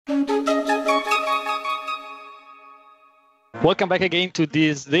Welcome back again to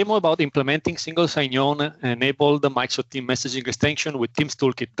this demo about implementing single sign-on enabled Microsoft Teams messaging extension with Teams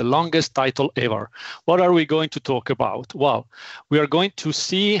Toolkit, the longest title ever. What are we going to talk about? Well, we are going to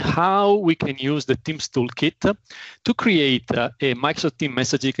see how we can use the Teams Toolkit to create a Microsoft Teams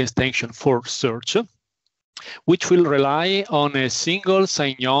messaging extension for search, which will rely on a single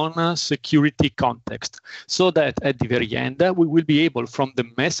sign-on security context, so that at the very end, we will be able, from the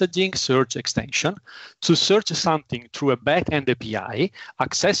messaging search extension, to search something through a backend API,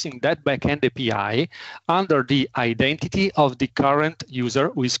 accessing that backend API under the identity of the current user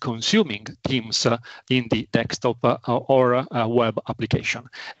who is consuming Teams in the desktop or web application.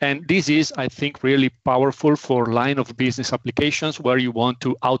 And this is, I think, really powerful for line of business applications where you want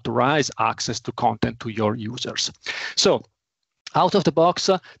to authorize access to content to your users. So out of the box,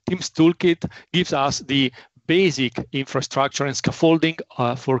 Teams Toolkit gives us the basic infrastructure and scaffolding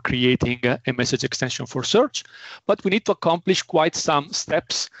for creating a message extension for search, but we need to accomplish quite some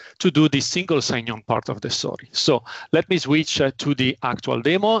steps to do the single sign-on part of the story. So let me switch to the actual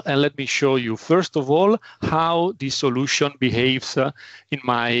demo, and let me show you, first of all, how the solution behaves in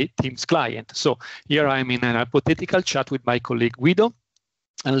my Teams client. So here I'm in an hypothetical chat with my colleague Guido.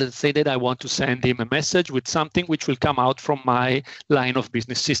 And let's say that I want to send him a message with something which will come out from my line of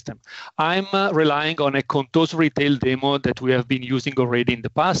business system. I'm relying on a Contoso retail demo that we have been using already in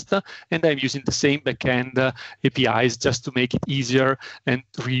the past, and I'm using the same backend APIs just to make it easier and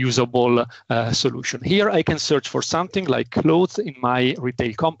reusable solution. Here I can search for something like clothes in my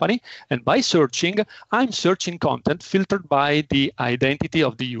retail company, and by searching, I'm searching content filtered by the identity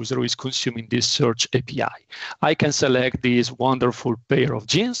of the user who is consuming this search API. I can select this wonderful pair of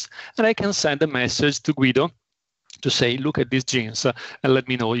jeans, and I can send a message to Guido to say, look at these jeans and let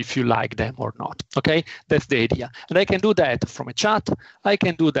me know if you like them or not. Okay, that's the idea. And I can do that from a chat. I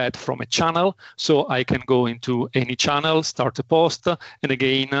can do that from a channel. So I can go into any channel, start a post, and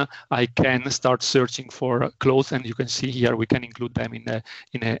again, I can start searching for clothes. And you can see here, we can include them in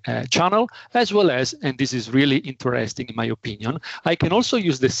a channel, as well as, and this is really interesting in my opinion, I can also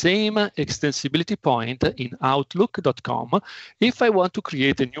use the same extensibility point in Outlook.com if I want to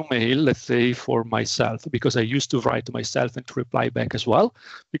create a new mail, let's say for myself, because I used to write to myself and to reply back as well,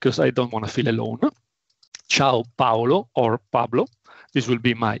 because I don't want to feel alone. Ciao Paolo or Pablo. This will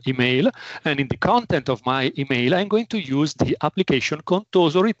be my email. And in the content of my email, I'm going to use the application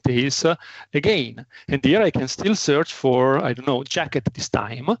Contoso Retails again. And here I can still search for, I don't know, jacket this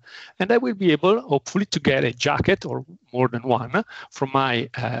time. And I will be able, hopefully, to get a jacket or more than one from my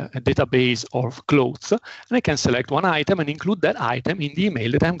database of clothes. And I can select one item and include that item in the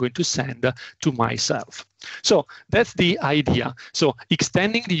email that I'm going to send to myself. So that's the idea. So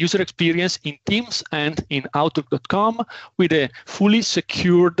extending the user experience in Teams and in Outlook.com with a fully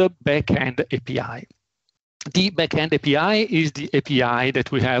secured backend API. The backend API is the API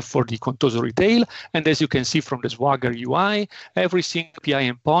that we have for the Contoso Retail. And as you can see from the Swagger UI, every single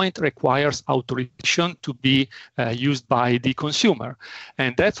API endpoint requires authorization to be used by the consumer.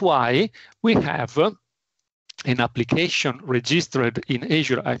 And that's why we have an application registered in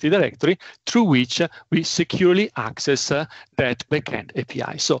Azure Active Directory through which we securely access that backend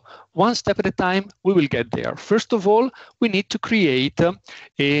API. So one step at a time, we will get there. First of all, we need to create a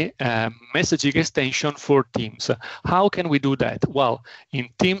messaging extension for Teams. How can we do that? Well, in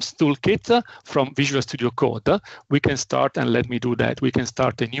Teams Toolkit from Visual Studio Code, we can start, and let me do that. We can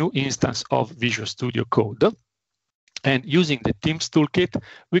start a new instance of Visual Studio Code. And using the Teams Toolkit,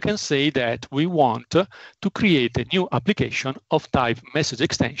 we can say that we want to create a new application of type message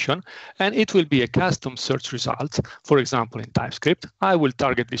extension, and it will be a custom search result, for example, in TypeScript. I will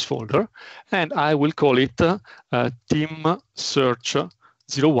target this folder, and I will call it Team Search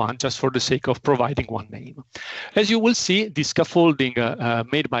 01, just for the sake of providing one name. As you will see, the scaffolding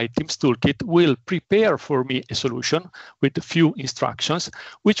made by Teams Toolkit will prepare for me a solution with a few instructions,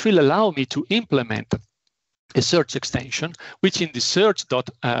 which will allow me to implement a search extension, which in the search.app.ts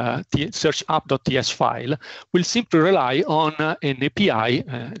file will simply rely on an API,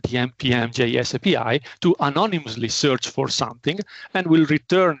 the npm.js API, to anonymously search for something, and will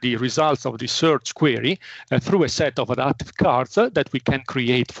return the results of the search query through a set of adaptive cards that we can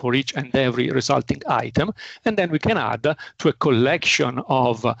create for each and every resulting item, and then we can add to a collection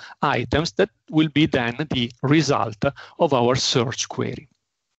of items that will be then the result of our search query.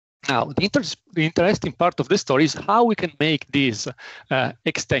 Now, the interesting part of the story is how we can make this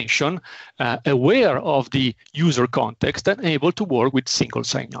extension aware of the user context and able to work with single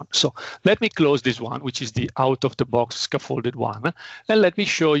sign-on. So let me close this one, which is the out-of-the-box scaffolded one, and let me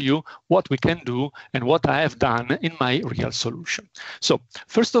show you what we can do and what I have done in my real solution. So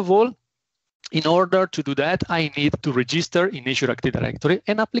first of all, in order to do that, I need to register in Azure Active Directory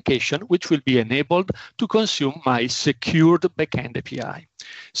an application which will be enabled to consume my secured backend API.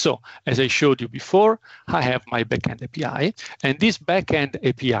 So as I showed you before, I have my backend API, and this backend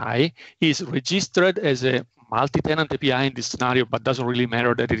API is registered as a multi-tenant API in this scenario, but doesn't really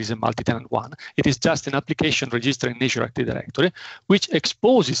matter that it is a multi-tenant one. It is just an application registered in Azure Active Directory, which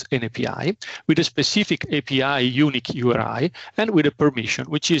exposes an API with a specific API unique URI and with a permission,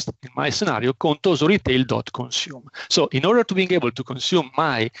 which is, in my scenario, contoso-retail.consume. So in order to be able to consume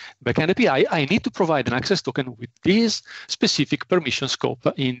my backend API, I need to provide an access token with this specific permission scope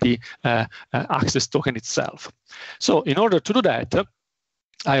in the access token itself. So in order to do that,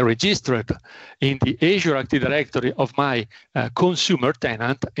 I registered in the Azure Active Directory of my consumer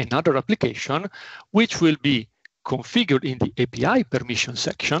tenant another application, which will be configured in the API permission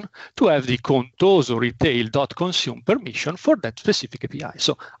section to have the contoso-retail.consume permission for that specific API.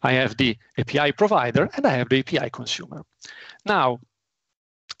 So I have the API provider and I have the API consumer. Now,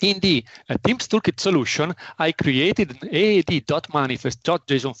 in the Teams Toolkit solution, I created an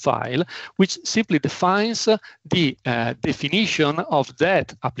aad.manifest.json file, which simply defines the definition of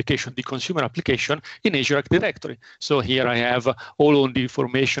that application, the consumer application, in Azure Active Directory. So here I have all of the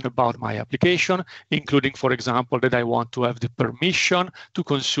information about my application, including, for example, that I want to have the permission to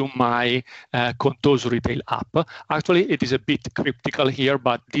consume my Contoso Retail app. Actually, it is a bit cryptical here,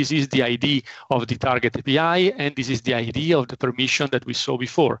 but this is the ID of the target API, and this is the ID of the permission that we saw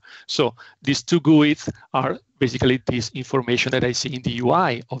before. So these two GUIs are basically this information that I see in the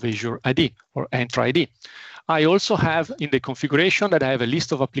UI of Azure ID or Entra ID. I also have in the configuration that I have a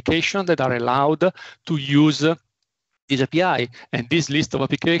list of applications that are allowed to use this API. And this list of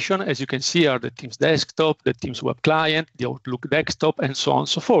applications, as you can see, are the Teams Desktop, the Teams Web Client, the Outlook Desktop, and so on and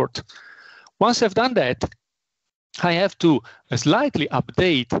so forth. Once I've done that, I have to slightly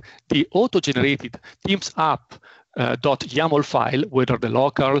update the auto-generated Teams app .yaml file, whether the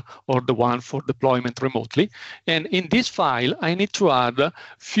local or the one for deployment remotely. And in this file, I need to add a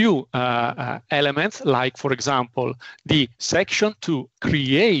few elements, like, for example, the section to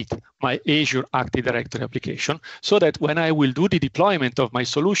create my Azure Active Directory application, so that when I will do the deployment of my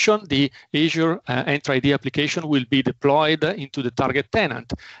solution, the Azure Entra ID application will be deployed into the target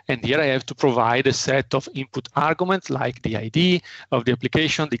tenant. And here I have to provide a set of input arguments like the ID of the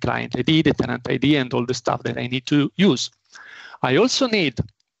application, the client ID, the tenant ID, and all the stuff that I need to use. I also need,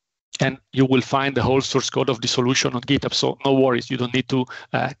 and you will find the whole source code of the solution on GitHub, so no worries, you don't need to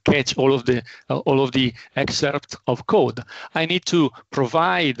catch all of the excerpts of code. I need to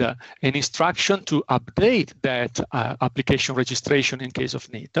provide an instruction to update that application registration in case of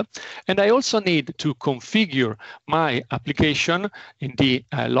need. And I also need to configure my application in the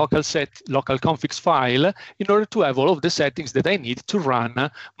local configs file in order to have all of the settings that I need to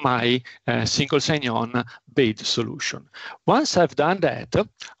run my single sign-on based solution. Once I've done that,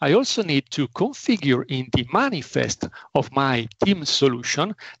 I also need to configure in the manifest of my Teams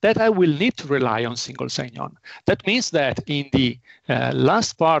solution that I will need to rely on single sign-on. That means that in the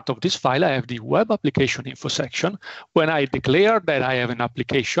last part of this file, I have the web application info section. When I declare that I have an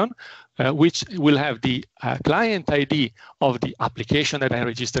application, which will have the client ID of the application that I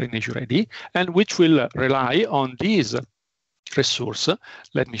registered in Azure ID, and which will rely on these resource.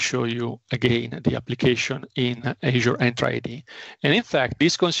 Let me show you again the application in Azure Entra ID. And in fact,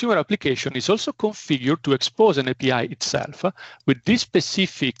 this consumer application is also configured to expose an API itself with this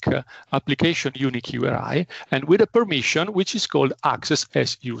specific application unique URI and with a permission which is called access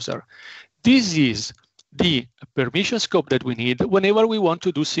as user. This is the permission scope that we need whenever we want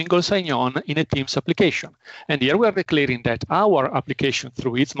to do single sign-on in a Teams application. And here we are declaring that our application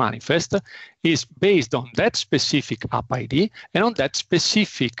through its manifest is based on that specific app ID and on that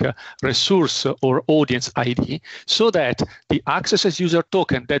specific resource or audience ID, so that the access as user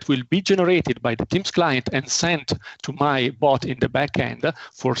token that will be generated by the Teams client and sent to my bot in the backend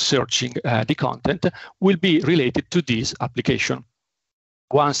for searching the content will be related to this application.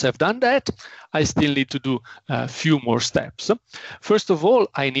 Once I've done that, I still need to do a few more steps. First of all,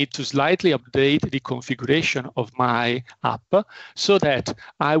 I need to slightly update the configuration of my app so that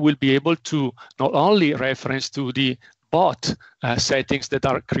I will be able to not only reference to the bot settings that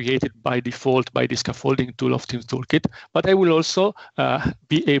are created by default by the scaffolding tool of Teams Toolkit, but I will also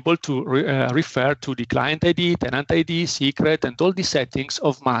be able to refer to the client ID, tenant ID, secret, and all the settings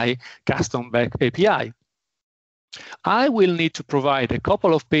of my custom back API. I will need to provide a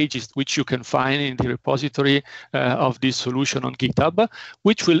couple of pages which you can find in the repository of this solution on GitHub,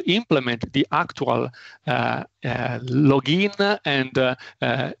 which will implement the actual login and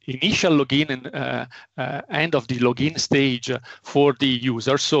initial login and end of the login stage for the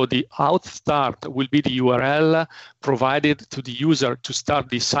user. So the auth start will be the URL provided to the user to start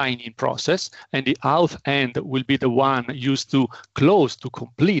the sign-in process, and the auth end will be the one used to close, to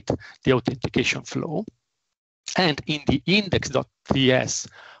complete the authentication flow. And in the index.ts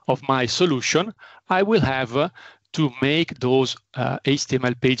of my solution, I will have to make those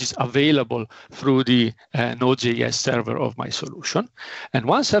HTML pages available through the Node.js server of my solution. And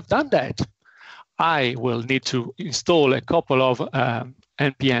once I've done that, I will need to install a couple of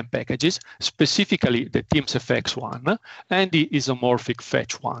NPM packages, specifically the TeamsFX one and the isomorphic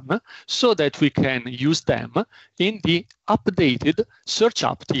fetch one, so that we can use them in the updated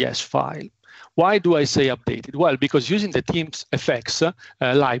search-up.ts file. Why do I say updated? Well, because using the TeamsFX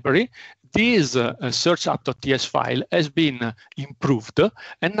library, this search-up.ts file has been improved,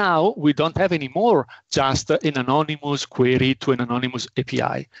 and now we don't have any more just an anonymous query to an anonymous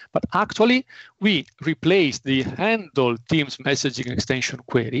API, but actually we replaced the handle Teams messaging extension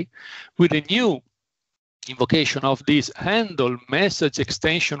query with a new invocation of this handle message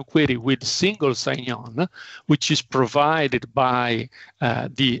extension query with single sign-on, which is provided by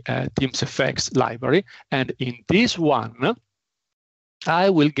the TeamsFX library. And in this one,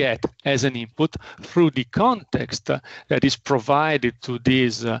 I will get as an input through the context that is provided to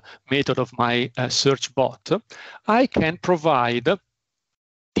this method of my search bot, I can provide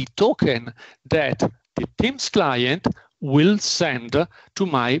the token that the Teams client will send to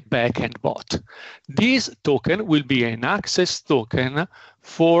my backend bot. This token will be an access token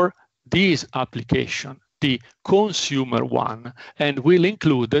for this application, the consumer one, and will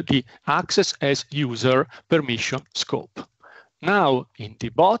include the access as user permission scope. Now, in the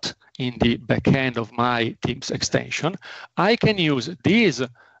bot, in the backend of my Teams extension, I can use this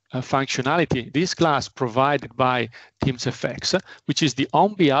functionality, this class provided by TeamsFX, which is the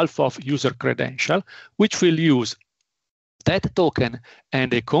on behalf of user credential, which will use that token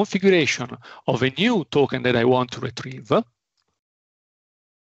and a configuration of a new token that I want to retrieve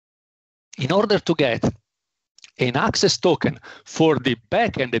in order to get an access token for the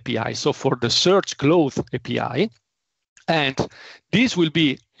backend API, so for the search cloth API. And this will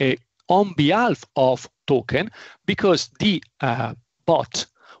be a on behalf of token because the bot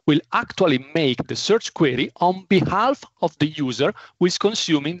will actually make the search query on behalf of the user who is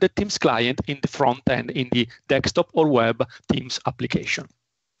consuming the Teams client in the front end in the desktop or web Teams application.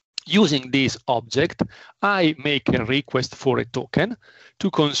 Using this object, I make a request for a token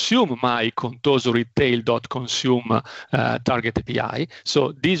to consume my contoso retail.consume target API.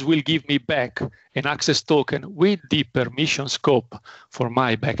 So this will give me back an access token with the permission scope for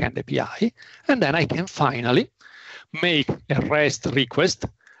my backend API. And then I can finally make a REST request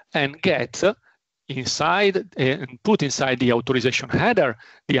and get inside and put inside the authorization header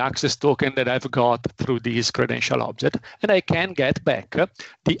the access token that I've got through this credential object, and I can get back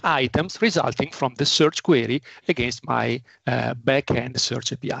the items resulting from the search query against my backend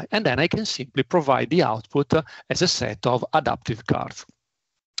search API. And then I can simply provide the output as a set of adaptive cards.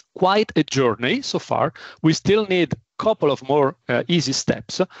 Quite a journey so far. We still need couple of more easy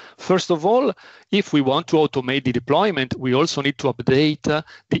steps. First of all, if we want to automate the deployment, we also need to update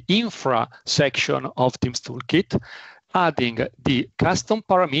the infra section of Teams Toolkit, adding the custom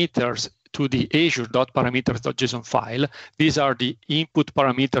parameters to the azure.parameters.json file. These are the input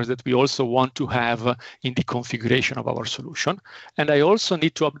parameters that we also want to have in the configuration of our solution. And I also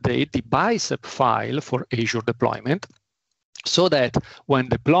need to update the bicep file for Azure deployment so that when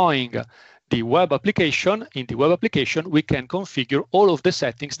deploying the web application, in the web application, we can configure all of the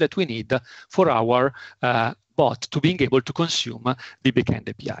settings that we need for our bot to being able to consume the backend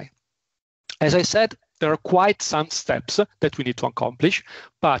API. As I said, there are quite some steps that we need to accomplish,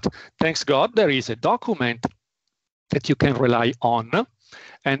 but thanks God, there is a document that you can rely on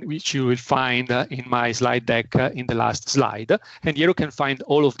and which you will find in my slide deck in the last slide. And here you can find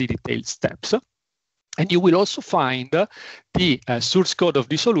all of the detailed steps. And you will also find the source code of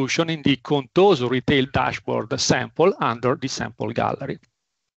the solution in the Contoso Retail Dashboard sample under the sample gallery.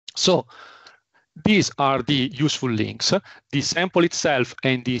 So these are the useful links, the sample itself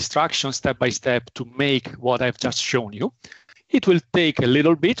and the instructions step by step to make what I've just shown you. It will take a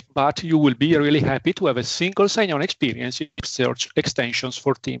little bit, but you will be really happy to have a single sign-on experience in search extensions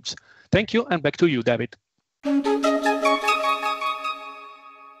for Teams. Thank you, and back to you, David.